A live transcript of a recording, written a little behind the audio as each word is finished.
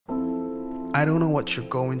I don't know what you're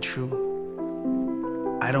going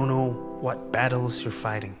through. I don't know what battles you're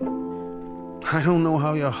fighting. I don't know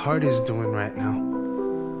how your heart is doing right now.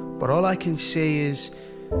 But all I can say is,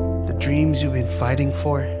 the dreams you've been fighting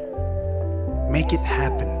for, make it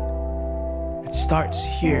happen. It starts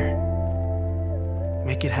here.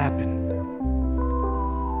 Make it happen.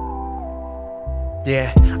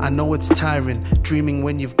 Yeah, I know it's tiring, dreaming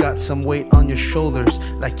when you've got some weight on your shoulders,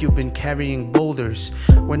 like you've been carrying boulders.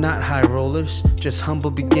 We're not high rollers, just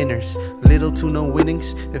humble beginners, little to no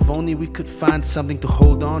winnings. If only we could find something to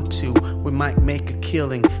hold on to, we might make a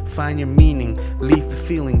killing. Find your meaning, leave the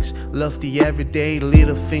feelings, love the everyday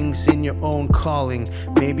little things in your own calling.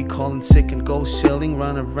 Maybe calling sick and go sailing,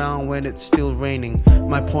 run around when it's still raining.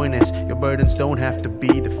 My point is, your burdens don't have to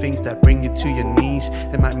be the things that bring you to your knees.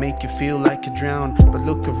 It might make you feel like you drown, but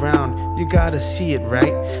look around, you gotta see it,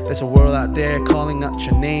 right? There's a world out there calling out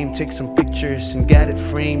your name. Take some pictures and get it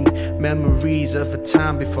framed. Memories of a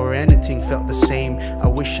time before anything felt the same. I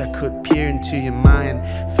wish I could peer into your mind,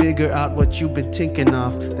 figure out what you've been thinking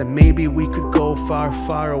of. Then maybe we could go far,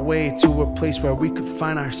 far away to a place where we could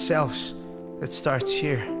find ourselves. It starts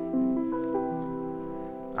here.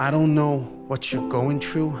 I don't know what you're going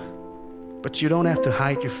through, but you don't have to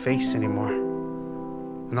hide your face anymore.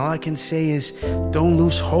 And all I can say is, don't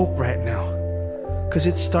lose hope right now, 'cause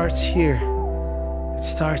it starts here. It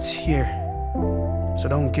starts here. So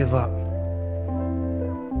don't give up.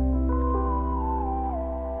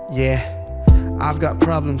 Yeah, I've got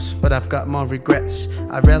problems, but I've got more regrets.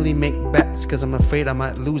 I rarely make bets, 'cause I'm afraid I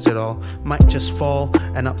might lose it all. Might just fall,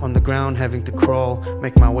 and up on the ground having to crawl,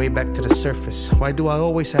 make my way back to the surface. Why do I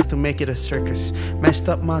always have to make it a circus? Messed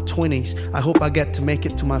up my 20s, I hope I get to make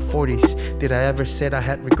it to my 40s. Did I ever said I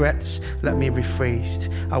had regrets? Let me rephrase.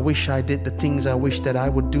 I wish I did the things I wish that I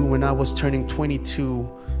would do when I was turning 22.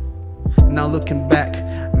 Now looking back,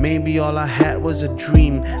 maybe all I had was a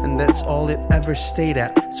dream, and that's all it ever stayed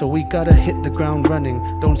at. So we gotta hit the ground running,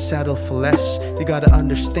 don't settle for less. You gotta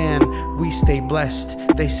understand, we stay blessed.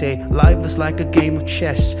 They say life is like a game of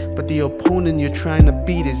chess, but the opponent you're trying to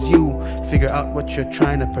beat is you. Figure out what you're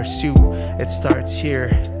trying to pursue. It starts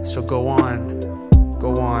here, so go on,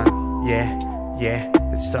 yeah,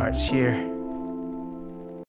 it starts here.